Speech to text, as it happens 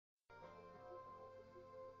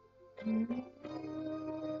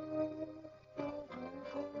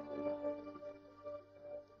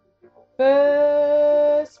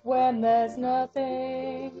First, when there's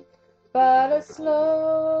nothing but a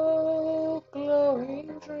slow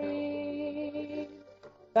glowing dream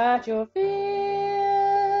that your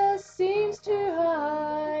fear seems to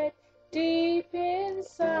hide deep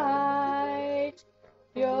inside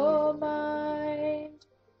your mind.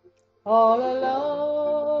 All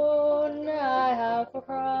alone I have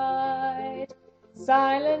cried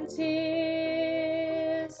silent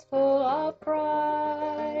tears full of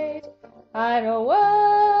pride. I know a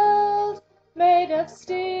world made of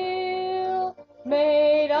steel,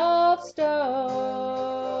 made of stone.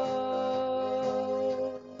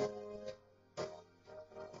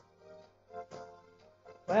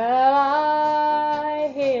 Well,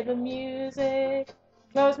 I hear the music,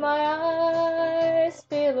 close my eyes,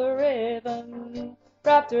 feel a rhythm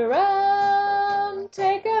wrapped around,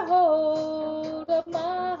 take a hold of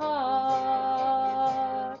my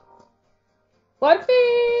heart. What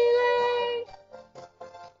feeling,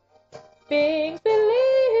 beings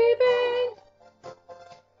believing,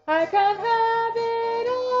 I can't have it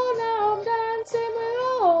all, now I'm dancing with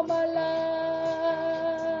all my life.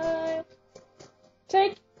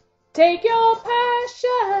 Take your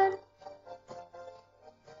passion,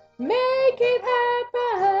 make it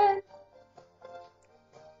happen.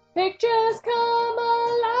 Pictures come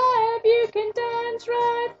alive, you can dance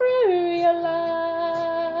right through your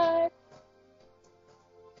life.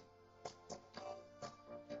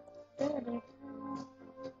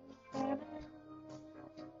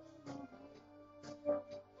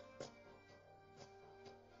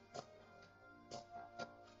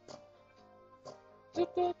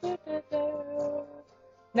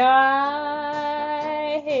 Now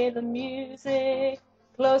I hear the music,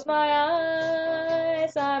 close my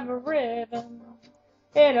eyes, I'm a rhythm.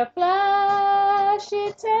 In a flash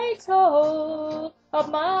it takes hold of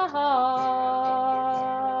my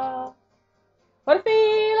heart. What a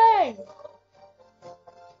feeling,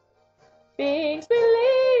 beings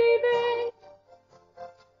believing,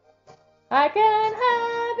 I can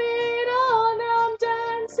have it all, now I'm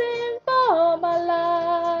dancing for my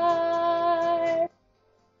life.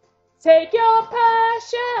 Take your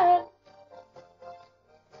passion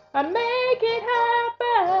and make it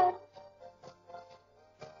happen.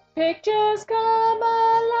 Pictures come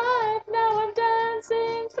alive, now I'm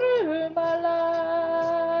dancing through my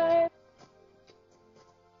life.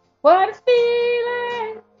 What a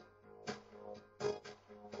feeling,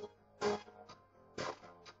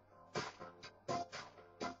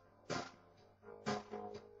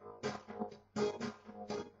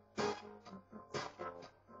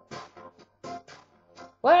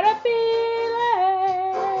 what a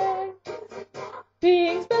feeling,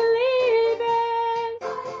 beings believing,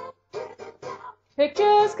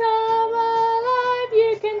 pictures come alive,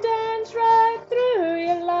 you can dance right through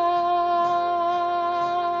your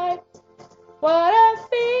life. What a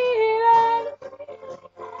feeling,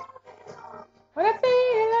 what a feeling.